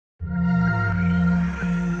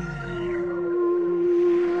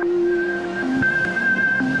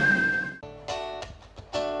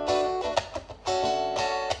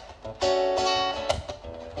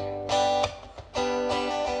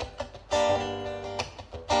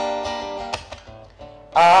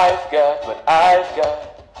I've got what I've got.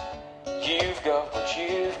 You've got what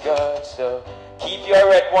you've got. So keep your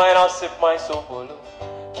red wine, I'll sip my sobolo.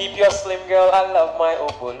 Keep your slim girl, I love my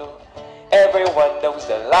obolo. Everyone knows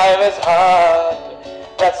that life is hard.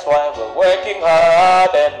 That's why we're working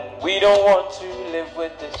hard, and we don't want to live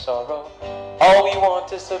with this sorrow. All we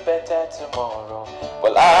want is a better tomorrow.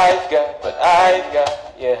 Well, I've got what I've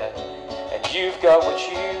got, yeah. And you've got what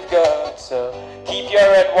you've got. So keep your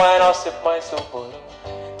red wine, I'll sip my sobolo.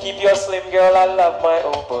 Keep your slim girl, I love my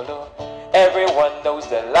obolo. Everyone knows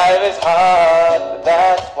that life is hard.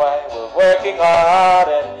 That's why we're working hard,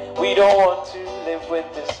 and we don't want to live with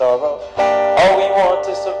this sorrow. All we want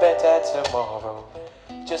is a better tomorrow.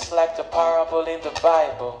 Just like the parable in the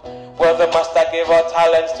Bible, where the master gave out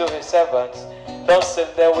talents to his servants. Don't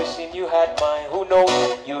sit there wishing you had mine. Who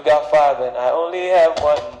knows? You got five and I only have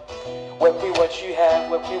one. Work with what you have,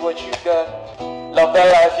 work with what you got. Love the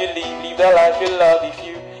life you live, live the life you love. If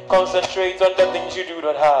you concentrate on the things you do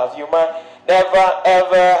not have, you might never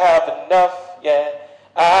ever have enough, yeah.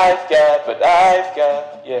 I've got what I've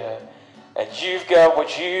got, yeah. And you've got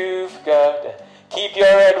what you've got. Keep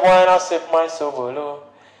your red wine, I'll sip my sobolo.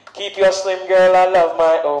 Keep your slim girl, I love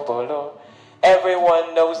my obolo.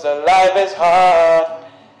 Everyone knows that life is hard.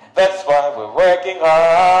 That's why we're working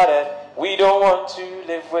hard, and we don't want to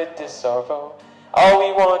live with this sorrow. All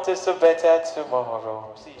we want is a better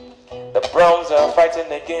tomorrow. See, the Browns are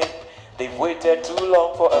fighting again. They've waited too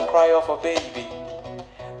long for a cry of a baby.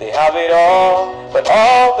 They have it all, but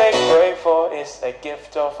all they pray for is a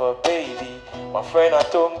gift of a baby. My friend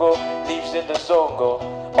Atongo lives in the Zongo.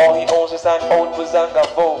 All he owns is an old Buzanga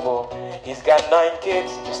Volvo. He's got 9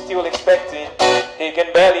 kids, he's still expecting. He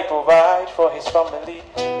can barely provide for his family.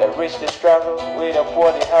 The rich they struggle, with the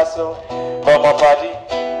poor they hustle. But my body,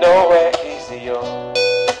 nowhere easier.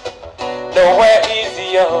 Nowhere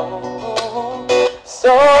easier.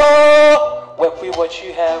 So, work with what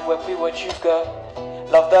you have, work with what you've got.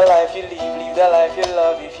 Love the life you live, live the life you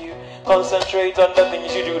love. If you concentrate on the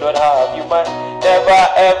things you do not have, you might never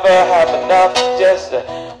ever have enough. Just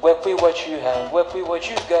work with what you have, work with what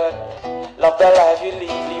you've got. Love the life you live,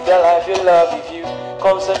 live the life you love. If you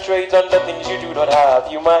concentrate on the things you do not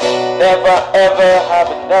have, you might never ever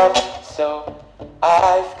have enough. So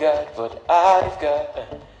I've got what I've got,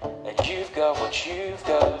 and you've got what you've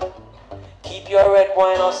got. Keep your red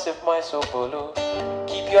wine, I'll sip my sobolo.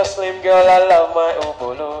 Keep your slim girl, I love my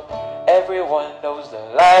obolo. Everyone knows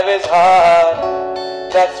that life is hard.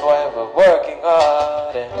 That's why we're working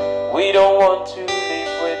hard, and we don't want to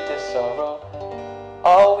live with this sorrow.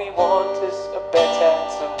 All we want